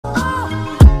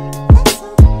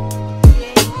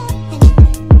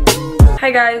Hi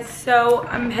guys, so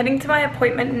I'm heading to my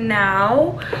appointment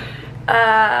now.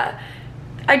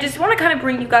 I just want to kind of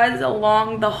bring you guys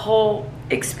along the whole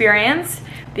experience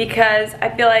because I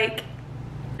feel like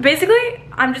basically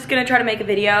I'm just gonna try to make a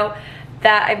video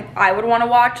that I would want to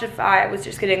watch if I was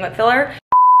just getting lip filler.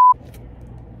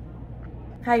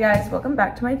 Hi guys, welcome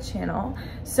back to my channel.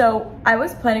 So I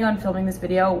was planning on filming this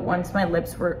video once my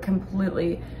lips were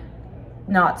completely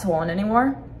not swollen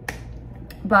anymore,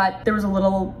 but there was a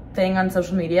little thing on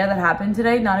social media that happened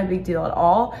today, not a big deal at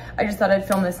all. I just thought I'd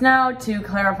film this now to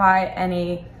clarify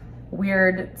any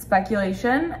weird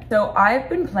speculation. So I've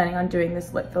been planning on doing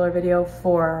this lip filler video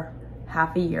for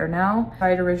half a year now. I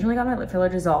had originally got my lip filler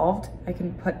dissolved. I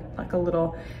can put like a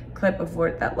little clip of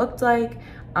what that looked like.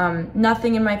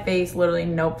 Nothing in my face, literally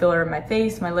no filler in my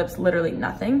face, my lips, literally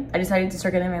nothing. I decided to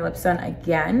start getting my lips done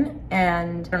again,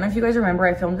 and I don't know if you guys remember,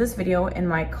 I filmed this video in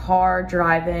my car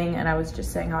driving, and I was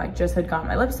just saying how I just had gotten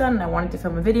my lips done and I wanted to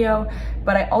film a video,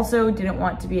 but I also didn't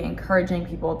want to be encouraging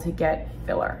people to get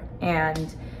filler,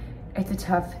 and it's a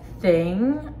tough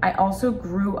thing. I also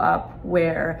grew up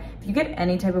where if you get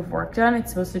any type of work done, it's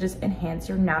supposed to just enhance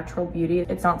your natural beauty.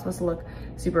 It's not supposed to look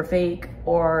super fake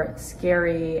or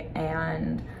scary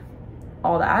and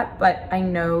all that, but I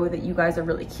know that you guys are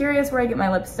really curious where I get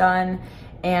my lips done,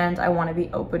 and I want to be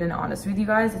open and honest with you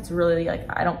guys. It's really like,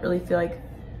 I don't really feel like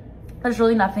there's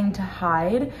really nothing to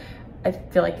hide. I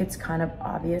feel like it's kind of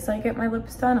obvious I get my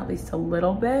lips done, at least a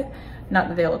little bit. Not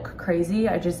that they look crazy,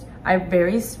 I have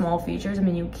very small features. I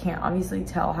mean, you can't obviously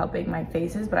tell how big my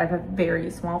face is, but I have a very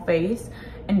small face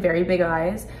and very big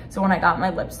eyes. So when I got my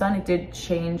lips done, it did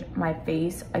change my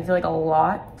face, I feel like, a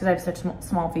lot, because I have such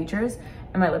small features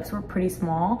and my lips were pretty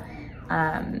small.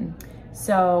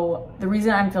 So the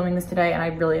reason I'm filming this today, and I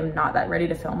really am not that ready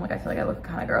to film, like I feel like I look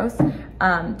kind of gross.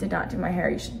 Did not do my hair,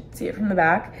 you should see it from the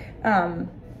back.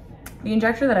 The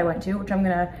injector that I went to, which I'm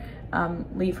gonna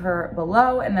leave her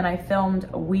below, and then I filmed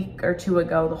a week or two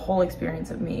ago the whole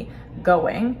experience of me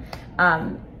going.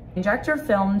 Injector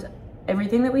filmed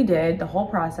everything that we did, the whole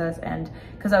process, and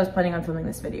because I was planning on filming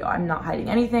this video, I'm not hiding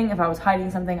anything. If I was hiding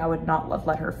something, I would not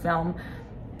let her film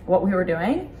what we were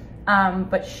doing.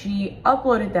 But she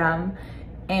uploaded them,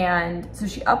 and so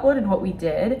she uploaded what we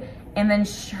did, and then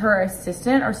her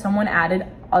assistant or someone added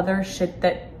other shit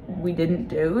that we didn't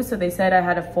do. So they said I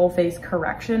had a full face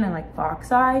correction and like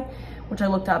fox eye, which I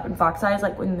looked up, and fox eye is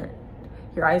like when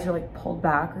your eyes are like pulled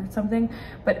back or something,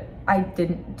 but I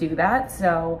didn't do that.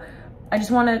 So I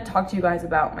just want to talk to you guys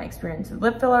about my experience with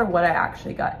lip filler, what I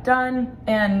actually got done.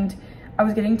 And I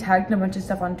was getting tagged in a bunch of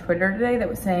stuff on Twitter today that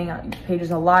was saying Paige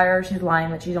is a liar, she's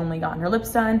lying that she's only gotten her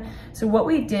lips done. So what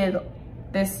we did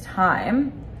this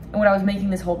time, and what I was making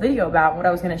this whole video about, what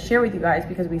I was going to share with you guys,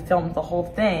 because we filmed the whole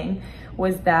thing,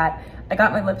 was that I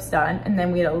got my lips done, and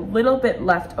then we had a little bit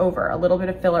left over, a little bit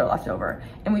of filler left over,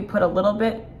 and we put a little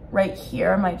bit right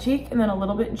here on my cheek and then a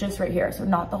little bit just right here, so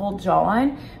not the whole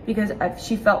jawline, because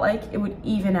she felt like it would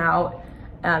even out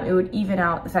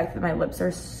the fact that my lips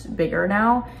are bigger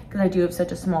now, because I do have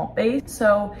such a small face.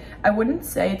 So I wouldn't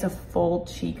say it's a full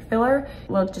cheek filler,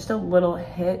 just a little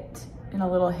hit and a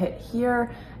little hit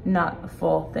here, not the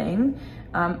full thing.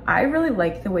 I really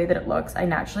like the way that it looks. I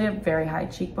naturally have very high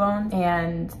cheekbones,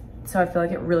 and so I feel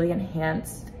like it really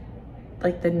enhanced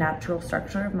like the natural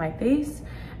structure of my face.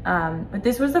 But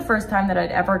this was the first time that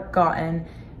I'd ever gotten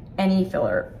any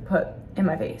filler put in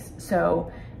my face.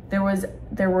 So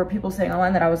there were people saying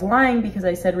online that I was lying because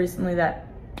I said recently that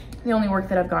the only work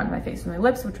that I've gotten in my face is my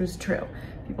lips, which was true.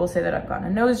 People say that I've gotten a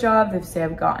nose job, they say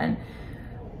I've gotten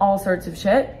all sorts of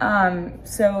shit.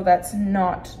 So that's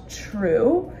not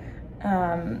true.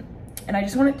 And I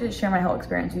just wanted to share my whole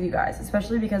experience with you guys,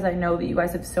 especially because I know that you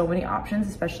guys have so many options,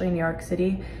 especially in New York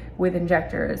City with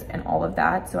injectors and all of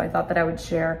that. So I thought that I would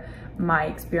share my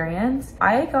experience.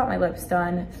 I got my lips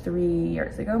done 3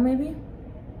 years ago, maybe,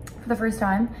 for the first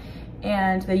time,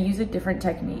 and they use a different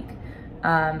technique.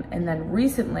 And then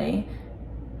recently,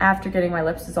 after getting my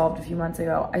lips dissolved a few months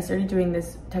ago, I started doing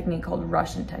this technique called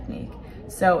Russian technique.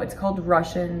 So it's called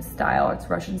Russian style. It's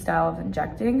Russian style of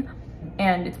injecting.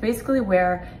 And it's basically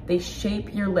where they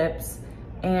shape your lips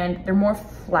and they're more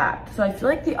flat. So I feel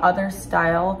like the other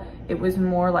style, it was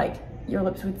more like your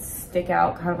lips would stick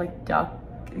out, kind of like duck.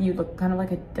 You look kind of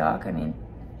like a duck. I mean,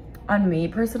 on me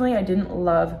personally, I didn't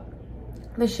love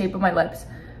the shape of my lips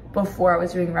before I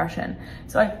was doing Russian.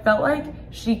 So I felt like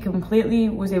she completely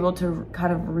was able to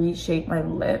kind of reshape my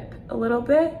lip a little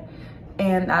bit.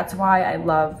 And that's why I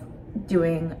love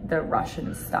doing the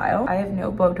Russian style. I have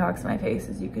no Botox in my face,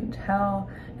 as you can tell.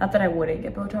 Not that I wouldn't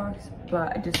get Botox,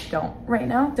 but I just don't right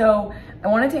now. So I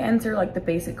wanted to answer like the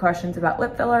basic questions about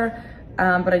lip filler,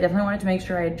 But I definitely wanted to make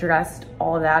sure I addressed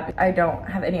all of that. I don't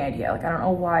have any idea. Like, I don't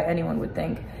know why anyone would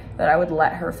think that I would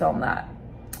let her film that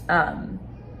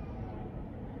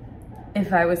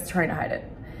if I was trying to hide it.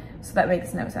 So that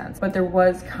makes no sense. But there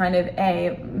was kind of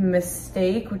a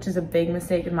mistake, which is a big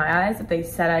mistake in my eyes, that they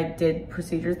said I did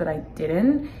procedures that I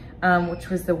didn't, which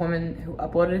was the woman who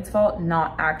uploaded its fault,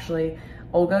 not actually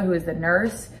Olga, who is the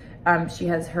nurse. She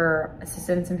has her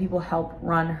assistants and people help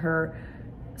run her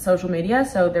social media,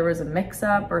 so there was a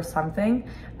mix-up or something.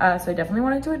 So I definitely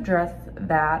wanted to address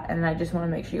that, and I just want to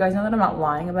make sure you guys know that I'm not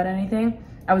lying about anything.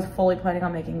 I was fully planning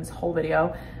on making this whole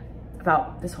video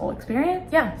about this whole experience.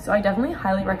 Yeah, so I definitely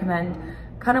highly recommend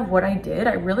kind of what I did.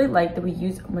 I really like that we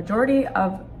used a majority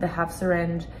of the half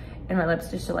syringe in my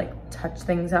lips just to like touch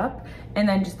things up, and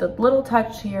then just a little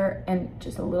touch here and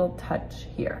just a little touch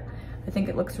here. I think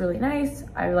it looks really nice.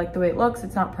 I like the way it looks.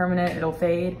 It's not permanent, it'll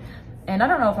fade. And I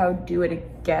don't know if I would do it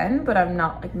again, but I'm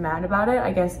not like mad about it.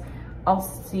 I guess I'll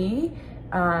see.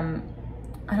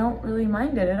 I don't really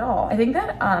mind it at all. I think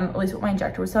that at least what my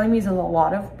injector was telling me is that a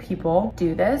lot of people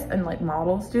do this, and like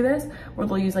models do this, where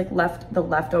they'll use like the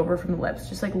leftover from the lips,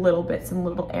 just like little bits in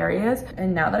little areas.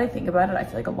 And now that I think about it, I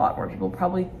feel like a lot more people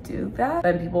probably do that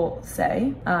than people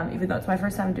say. Even though it's my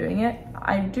first time doing it,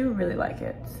 I do really like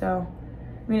it. So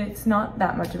I mean, it's not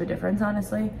that much of a difference,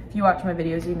 honestly. If you watch my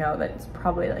videos, you know that it's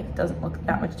probably like, it doesn't look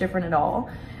that much different at all.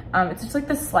 It's just like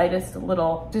the slightest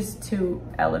little, just to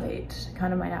elevate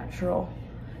kind of my natural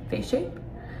face shape.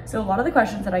 So a lot of the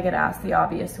questions that I get asked, the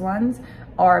obvious ones,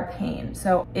 are pain.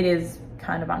 So it is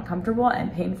kind of uncomfortable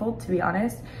and painful, to be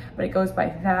honest, but it goes by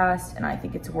fast and I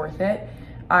think it's worth it.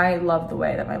 I love the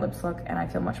way that my lips look and I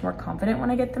feel much more confident when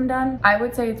I get them done. I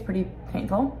would say it's pretty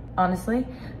painful, honestly.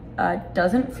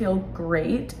 Doesn't feel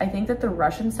great. I think that the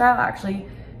Russian style actually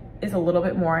is a little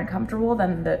bit more uncomfortable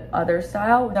than the other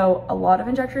style, though a lot of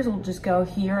injectors will just go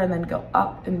here and then go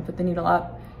up and put the needle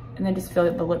up and then just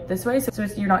fill the lip this way. So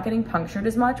you're not getting punctured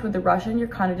as much. With the Russian, you're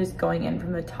kind of just going in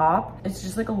from the top. It's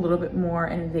just like a little bit more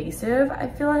invasive, I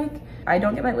feel like. I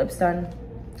don't get my lips done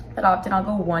that often. I'll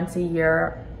go once a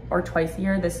year or twice a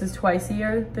year. This is twice a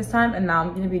year this time, and now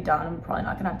I'm gonna be done. I'm probably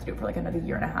not gonna have to do it for like another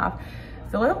year and a half.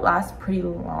 I feel like it lasts pretty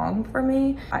long for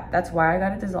me. That's why I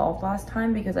got it dissolved last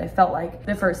time, because I felt like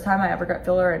the first time I ever got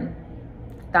filler and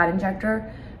that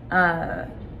injector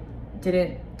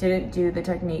didn't do the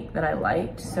technique that I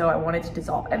liked. So I wanted to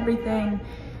dissolve everything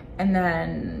and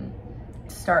then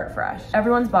start fresh.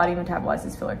 Everyone's body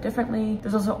metabolizes filler differently.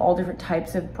 There's also all different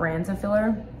types of brands of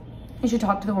filler. You should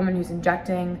talk to the woman who's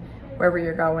injecting wherever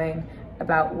you're going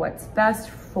about what's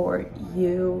best for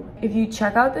you. If you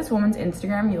check out this woman's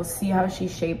Instagram, you'll see how she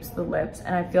shapes the lips,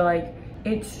 and I feel like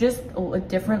it's just a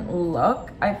different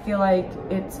look. I feel like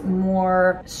it's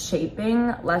more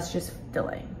shaping, less just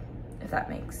filling, if that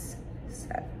makes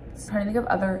sense. I'm trying to think of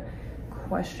other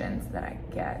questions that I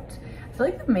get. I feel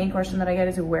like the main question that I get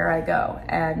is where I go,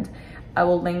 and I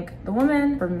will link the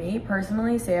woman. For me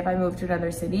personally, say if I move to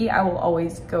another city, I will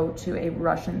always go to a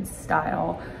Russian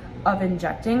style of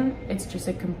injecting. It's just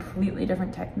a completely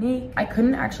different technique. I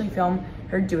couldn't actually film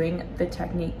her doing the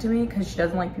technique to me because she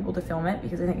doesn't like people to film it,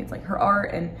 because I think it's like her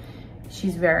art and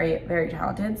she's very, very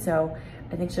talented. So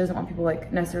I think she doesn't want people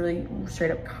like necessarily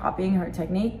straight up copying her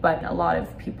technique, but a lot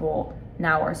of people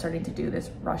now are starting to do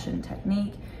this Russian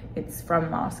technique. It's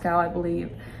from Moscow, I believe.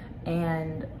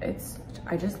 And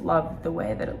I just love the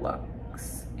way that it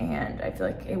looks. And I feel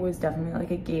like it was definitely like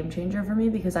a game changer for me,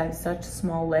 because I have such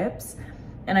small lips.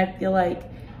 And I feel like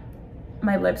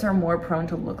my lips are more prone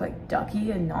to look like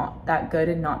ducky and not that good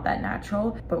and not that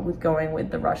natural. But with going with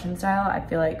the Russian style, I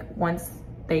feel like once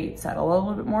they settle a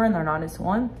little bit more and they're not as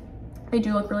swollen, they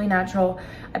do look really natural.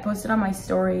 I posted on my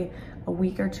story a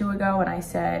week or two ago and I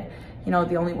said, you know,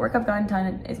 the only work I've gotten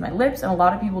done is my lips, and a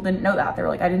lot of people didn't know that. They were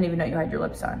like, I didn't even know you had your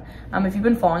lips done. If you've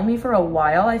been following me for a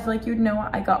while, I feel like you'd know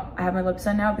I have my lips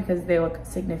done now because they look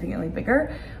significantly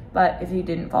bigger. But if you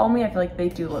didn't follow me, I feel like they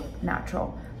do look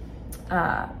natural.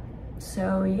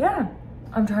 So yeah,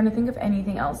 I'm trying to think of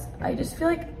anything else. I just feel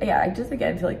like, yeah,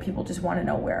 again feel like people just want to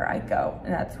know where I go,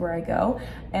 and that's where I go.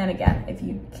 And again, if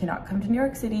you cannot come to New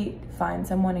York City, find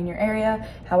someone in your area.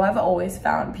 How I've always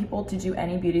found people to do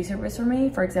any beauty service for me.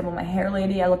 For example, my hair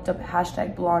lady, I looked up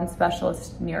hashtag blonde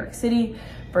specialist New York City.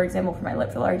 For example, for my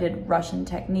lip filler, I did Russian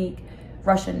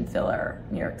filler,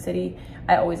 New York City.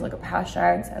 I always look up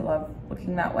hashtags. I love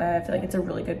looking that way. I feel like it's a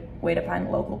really good way to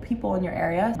find local people in your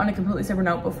area. On a completely separate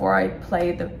note, before I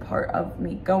play the part of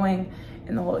me going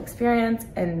in the whole experience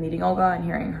and meeting Olga and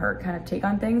hearing her kind of take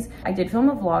on things, I did film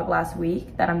a vlog last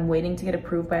week that I'm waiting to get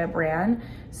approved by a brand.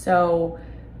 So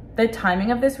The timing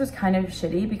of this was kind of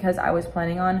shitty because I was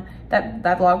planning on that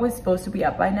vlog was supposed to be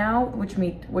up by now,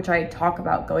 which I talk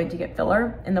about going to get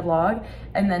filler in the vlog,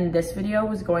 and then this video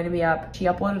was going to be up. She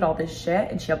uploaded all this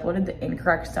shit and she uploaded the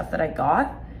incorrect stuff that I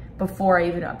got before I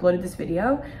even uploaded this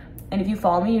video. And if you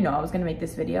follow me, you know I was gonna make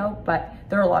this video, but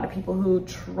there are a lot of people who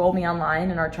troll me online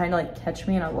and are trying to like catch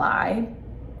me in a lie.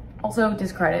 Also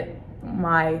discredit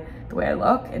the way I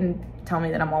look and tell me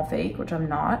that I'm all fake, which I'm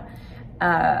not.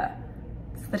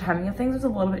 The timing of things was a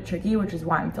little bit tricky, which is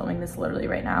why I'm filming this literally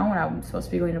right now when I'm supposed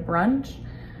to be going to brunch,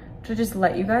 to just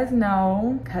let you guys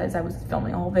know, because I was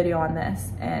filming a whole video on this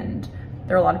and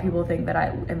there are a lot of people who think that I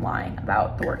am lying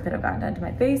about the work that I've gotten done to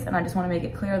my face, and I just want to make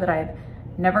it clear that I've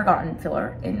never gotten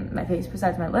filler in my face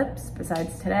besides my lips,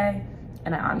 besides today,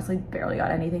 and I honestly barely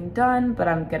got anything done, but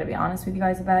I'm gonna be honest with you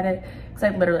guys about it because I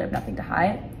literally have nothing to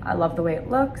hide. I love the way it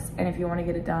looks, and if you want to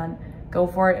get it done, go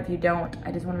for it. If you don't,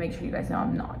 I just want to make sure you guys know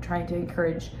I'm not trying to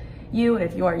encourage you. And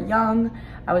if you are young,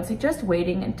 I would suggest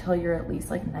waiting until you're at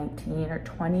least like 19 or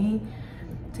 20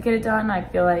 to get it done. I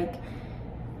feel like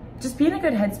just be in a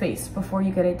good headspace before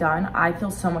you get it done. I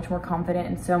feel so much more confident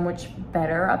and so much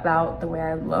better about the way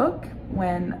I look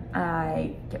when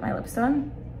I get my lips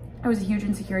done. It was a huge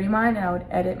insecurity of mine, and I would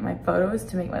edit my photos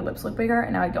to make my lips look bigger,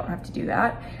 and now I don't have to do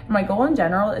that. And my goal in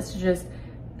general is to just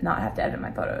not have to edit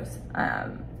my photos.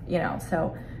 You know,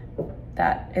 so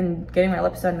that, and getting my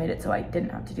lips done made it so I didn't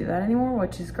have to do that anymore,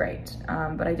 which is great.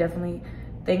 But I definitely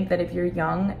think that if you're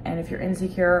young and if you're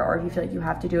insecure, or if you feel like you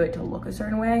have to do it to look a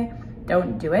certain way,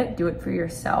 don't do it. Do it for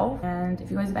yourself. And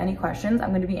if you guys have any questions, I'm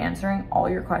going to be answering all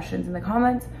your questions in the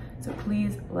comments, so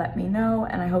please let me know.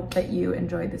 And I hope that you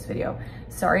enjoyed this video.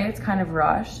 Sorry it's kind of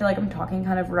rushed. I feel like I'm talking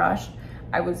kind of rushed.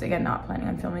 I was, again, not planning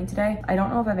on filming today. I don't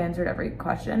know if I've answered every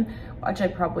question, which I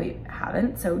probably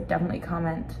haven't, so definitely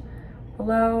comment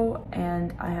below.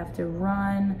 And I have to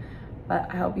run, but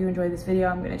I hope you enjoyed this video.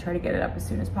 I'm gonna try to get it up as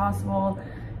soon as possible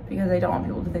because I don't want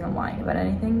people to think I'm lying about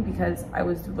anything, because I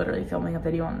was literally filming a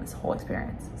video on this whole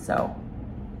experience. So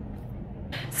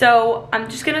I'm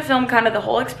just gonna film kind of the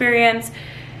whole experience,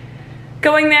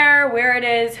 going there, where it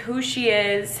is, who she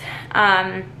is,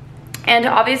 and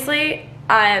obviously,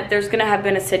 there's gonna have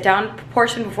been a sit down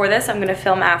portion before this. I'm gonna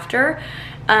film after.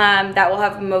 That will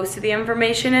have most of the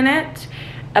information in it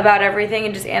about everything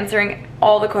and just answering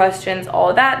all the questions, all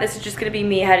of that. This is just gonna be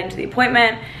me heading to the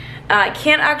appointment. I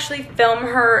can't actually film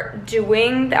her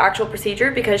doing the actual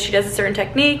procedure because she does a certain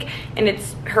technique and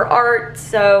it's her art,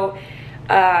 so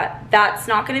that's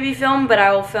not gonna be filmed, but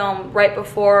I will film right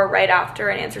before, right after,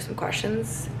 and answer some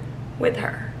questions with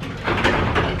her.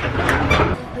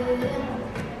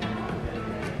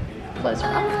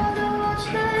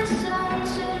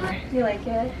 You like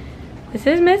it? This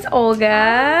is Miss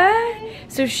Olga.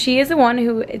 So she is the one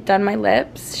who done my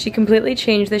lips. She completely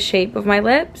changed the shape of my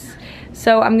lips.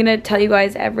 So I'm gonna tell you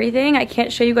guys everything. I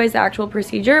can't show you guys the actual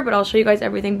procedure, but I'll show you guys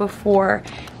everything before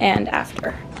and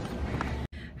after.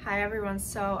 Hi everyone,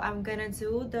 so I'm gonna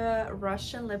do the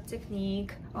Russian lip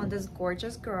technique on this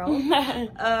gorgeous girl.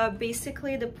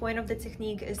 Basically the point of the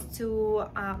technique is to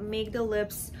make the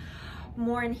lips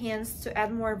more enhanced, to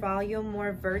add more volume,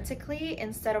 more vertically,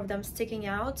 instead of them sticking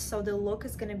out, so the look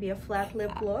is gonna be a flat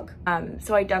lip look.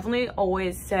 So I definitely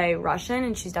always say Russian,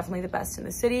 and she's definitely the best in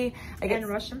the city. And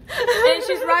Russian. And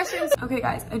she's Russian. Okay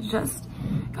guys, I just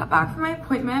got back from my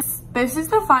appointment. This is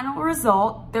the final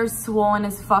result. They're swollen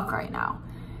as fuck right now.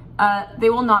 They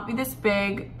will not be this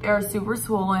big. They're super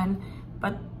swollen,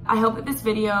 but I hope that this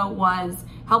video was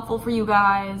helpful for you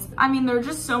guys. I mean, there are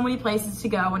just so many places to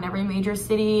go in every major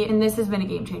city, and this has been a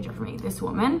game changer for me. This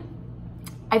woman,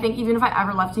 I think even if I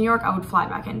ever left New York, I would fly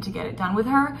back in to get it done with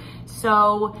her.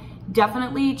 So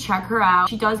definitely check her out.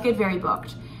 She does get very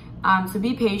booked. So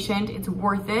be patient, it's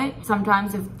worth it.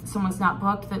 Sometimes if someone's not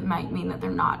booked, that might mean that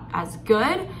they're not as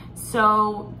good.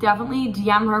 So definitely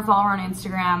DM her, follow her on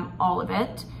Instagram, all of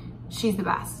it. She's the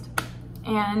best.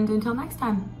 And until next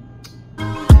time.